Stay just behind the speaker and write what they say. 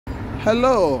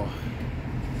Hello,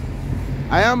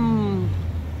 I am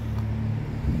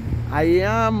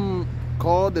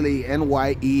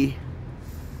Kodili-nye.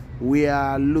 We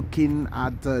are looking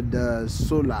at the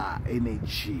solar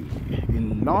energy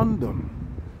in London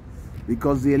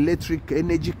because the electric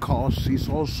energy cost is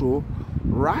also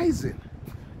rising.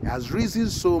 It has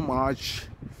risen so much,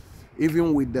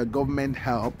 even with the government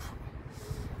help.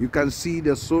 You can see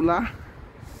the solar.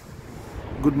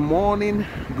 Good morning,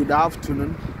 good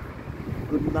afternoon,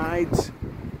 good night,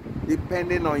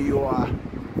 depending on your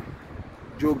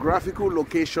geographical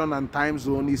location and time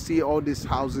zone. You see all these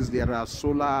houses, there are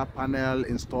solar panel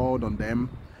installed on them.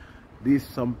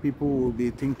 Some people will be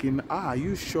thinking, are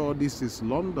you sure this is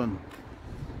London?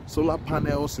 Solar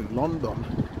panels in London?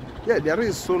 Yeah, there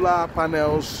is solar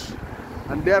panels,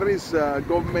 and there is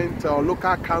government or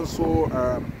local council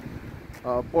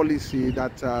policy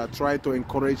that try to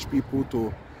encourage people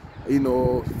to,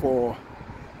 for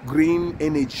green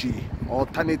energy,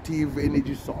 alternative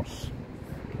energy source.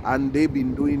 And they've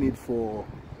been doing it for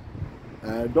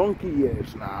donkey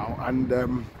years now, and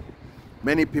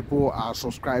many people are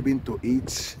subscribing to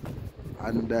it,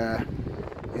 and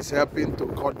it's helping to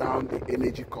cut down the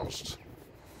energy cost.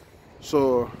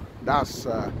 So that's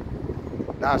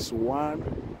one.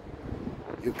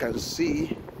 You can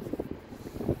see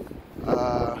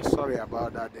sorry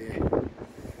about that.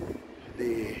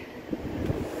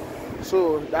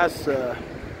 So that's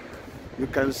you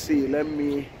can see. Let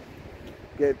me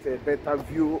get a better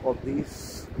view of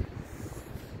this.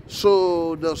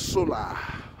 So the solar,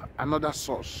 another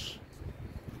source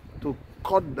to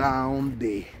cut down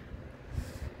the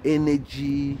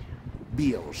energy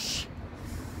bills.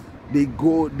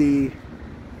 The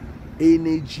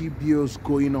energy bills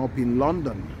going up in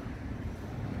London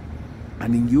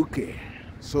and in UK.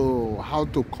 So how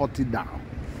to cut it down?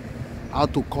 How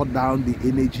to cut down the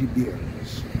energy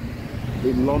bills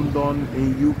in London,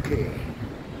 in UK.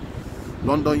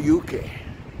 London, UK,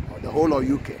 or the whole of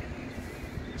UK.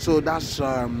 So that's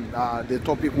the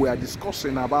topic we are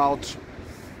discussing about.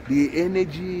 The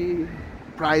energy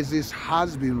prices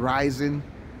has been rising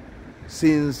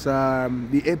since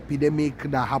the epidemic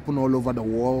that happened all over the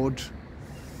world,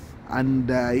 and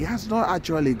it has not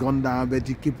actually gone down, but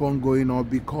it keep on going up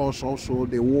because also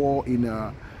the war in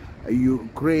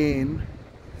Ukraine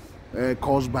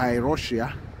caused by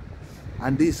Russia.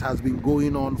 And this has been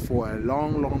going on for a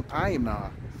long time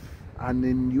now. And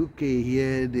in UK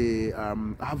here, the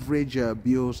average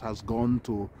bills has gone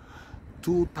to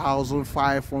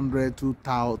 2,500 to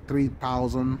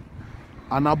 3,000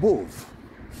 and above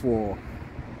for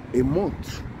a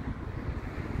month.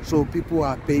 So people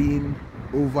are paying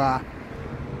over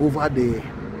the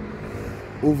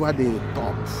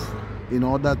top in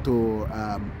order to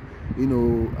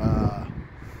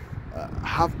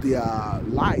have their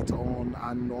light on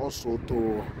and also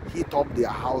to heat up their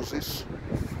houses.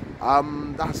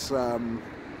 That's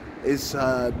it's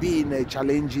been a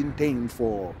challenging thing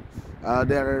for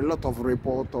there are a lot of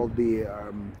reports of the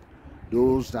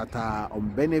those that are on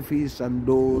benefits and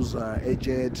those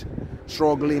aged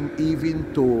struggling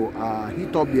even to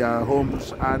heat up their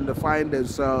homes and find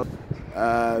themselves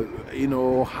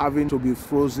having to be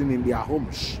frozen in their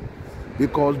homes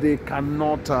because they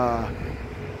cannot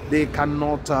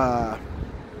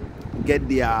get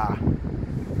their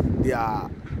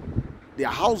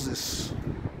houses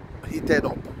heated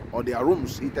up, or their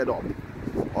rooms heated up,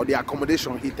 or their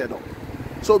accommodation heated up.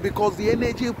 So because the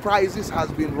energy prices has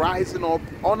been rising up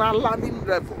on an alarming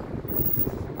level,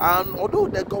 and although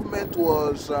the government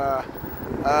was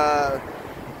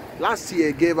last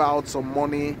year gave out some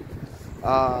money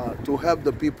to help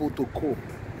the people to cope,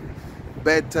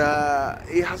 but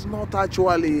it has not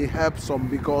actually helped some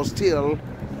because still,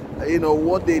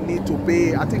 what they need to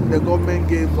pay. I think the government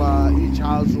gave each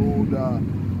household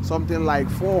something like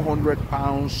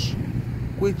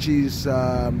 £400, which is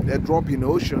a drop in the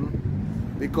ocean,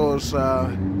 because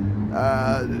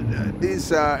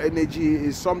this energy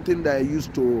is something that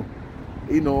used to,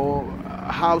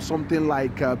 have something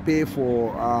like pay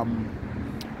for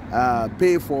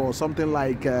something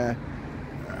like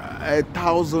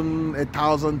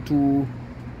 1,002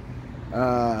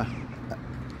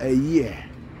 a year.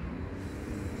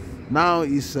 Now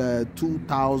it's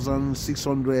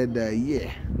 2,600 a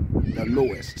year, the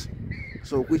lowest.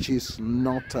 So which is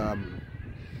not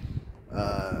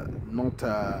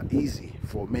easy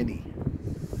for many.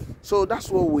 So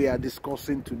that's what we are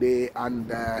discussing today,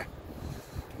 and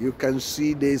you can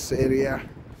see this area.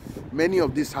 Many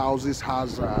of these houses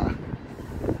has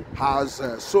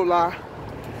solar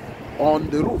on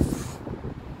the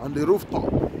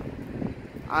rooftop,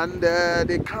 And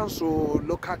the council,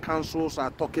 local councils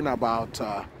are talking about,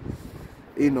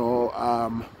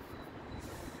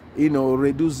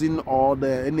 reducing all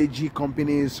the energy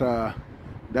companies.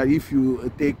 That if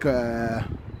you take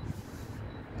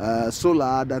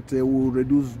solar, that will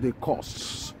reduce the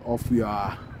costs of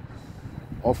your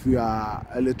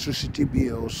electricity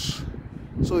bills.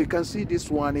 So you can see this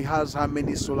one, it has how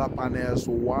many solar panels?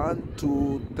 1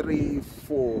 2 3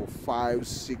 4 5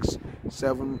 6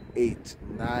 7 8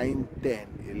 9 10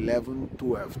 11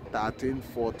 12 13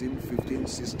 14 15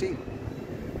 16.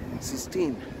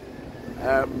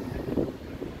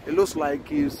 It looks like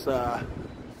it's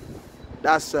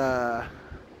that's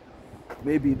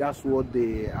maybe that's what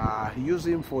they are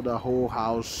using for the whole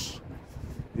house.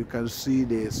 You can see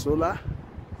the solar.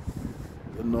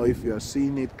 Don't know if you're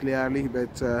seeing it clearly,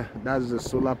 but that's the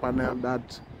solar panel,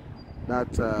 that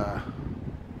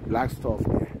black stuff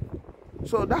there.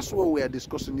 So that's what we are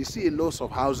discussing. You see lots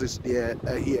of houses there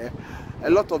here. A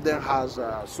lot of them has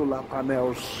solar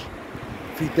panels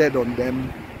fitted on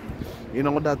them in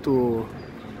order to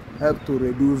help to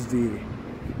reduce the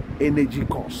energy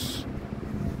costs.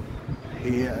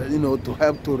 To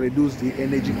help to reduce the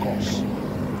energy costs,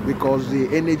 because the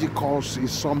energy cost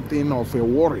is something of a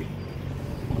worry.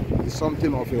 It's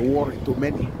something of a worry to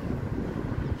many.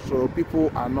 So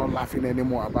people are not laughing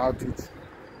anymore about it,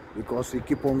 because it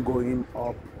keep on going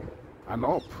up and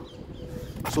up.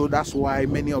 So that's why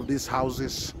many of these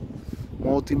houses,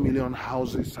 multi-million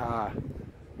houses, are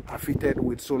fitted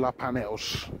with solar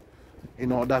panels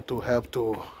in order to help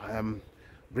to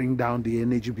bring down the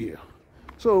energy bill.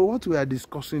 So what we are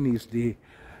discussing is the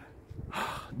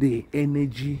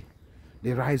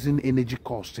rising energy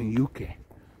cost in UK.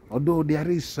 Although there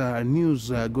is news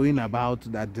going about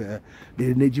that the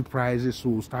energy prices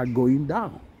will start going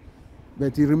down,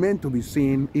 but it remains to be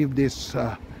seen if this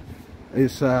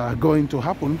is going to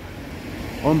happen.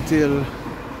 Until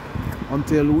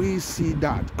we see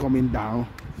that coming down,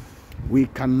 we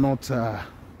cannot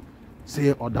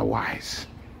say otherwise.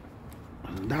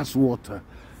 And that's what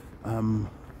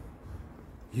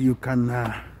you can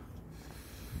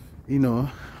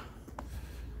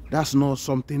that's not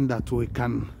something that we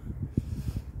can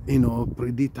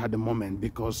predict at the moment,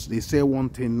 because they say one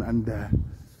thing and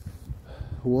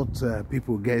what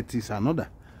people get is another.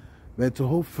 But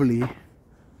hopefully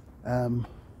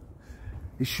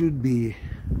it should be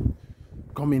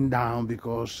coming down,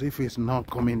 because if it's not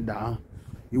coming down,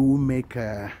 it will make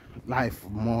life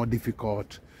more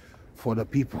difficult for the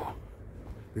people,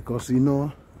 because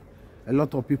a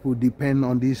lot of people depend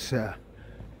on this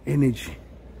energy,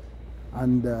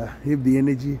 and if the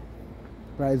energy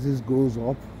prices goes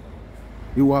up,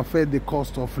 it will affect the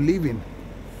cost of living.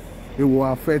 It will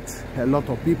affect a lot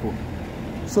of people.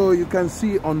 So you can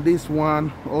see on this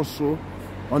one, also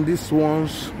on these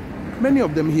ones, many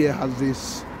of them here has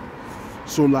this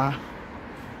solar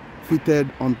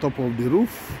fitted on top of the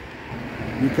roof.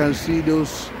 You can see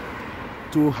those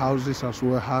two houses as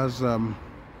well has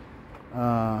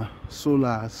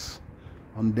solars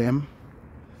on them.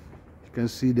 You can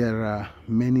see there are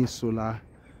many solar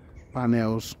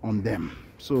panels on them.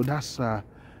 So that's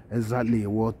exactly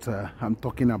what I'm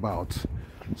talking about.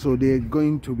 So they're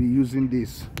going to be using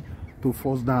this to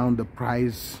force down the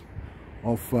price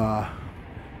of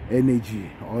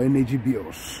energy or energy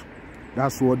bills.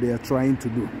 That's what they are trying to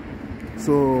do.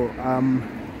 So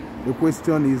the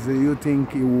question is, do you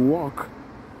think it will work?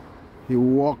 It will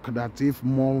work that if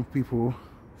more people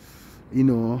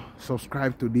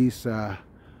subscribe to this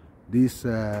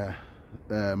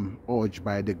urge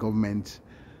by the government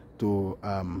to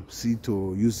see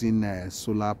to using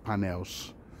solar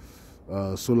panels,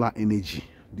 solar energy.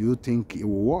 Do you think it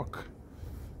will work?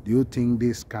 Do you think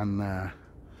this can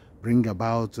bring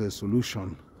about a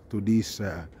solution to this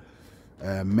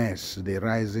mess, the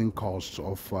rising cost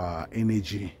of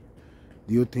energy?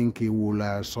 Do you think it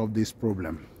will solve this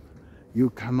problem? You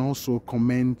can also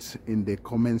comment in the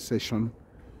comment section.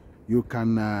 You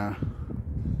can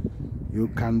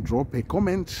drop a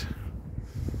comment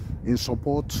in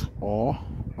support or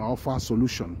offer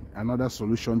solution, another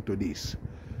solution to this.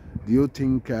 Do you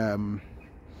think the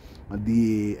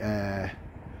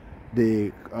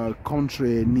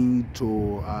country need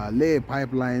to lay a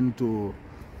pipeline to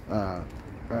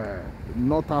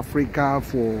North Africa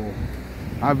for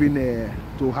having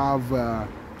to have a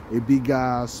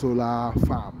bigger solar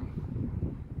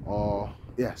farm, or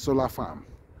solar farm,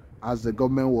 as the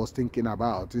government was thinking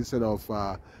about, instead of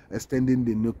extending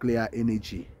the nuclear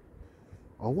energy?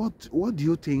 Or what do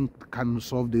you think can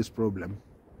solve this problem?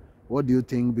 What do you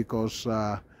think? Because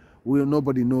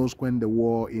nobody knows when the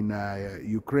war in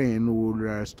Ukraine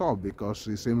will stop, because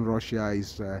it seems Russia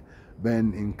is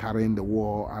bent in carrying the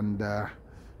war, and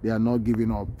they are not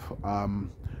giving up.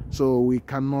 So we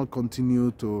cannot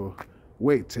continue to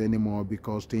wait anymore,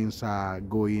 because things are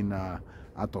going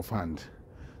out of hand.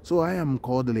 So I am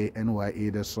Kodili-nye,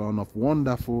 the son of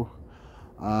wonderful.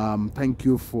 Thank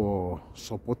you for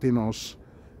supporting us.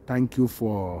 Thank you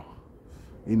for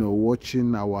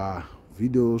watching our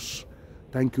videos.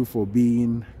 Thank you for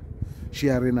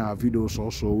sharing our videos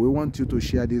also. We want you to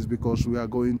share this, because we are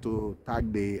going to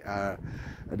tag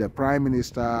the Prime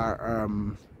Minister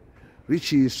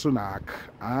Rishisunak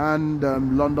and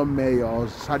London Mayor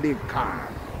Sadiq Khan.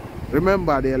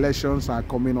 Remember, the elections are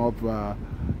coming up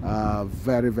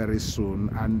very, very soon,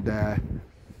 and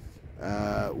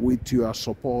with your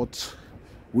support,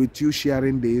 with you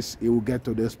sharing this, it will get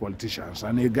to these politicians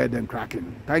and you get them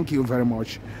cracking. Thank you very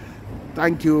much.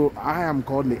 Thank you. I am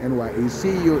Kodili-nye.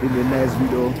 See you in the next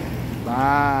video.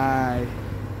 Bye.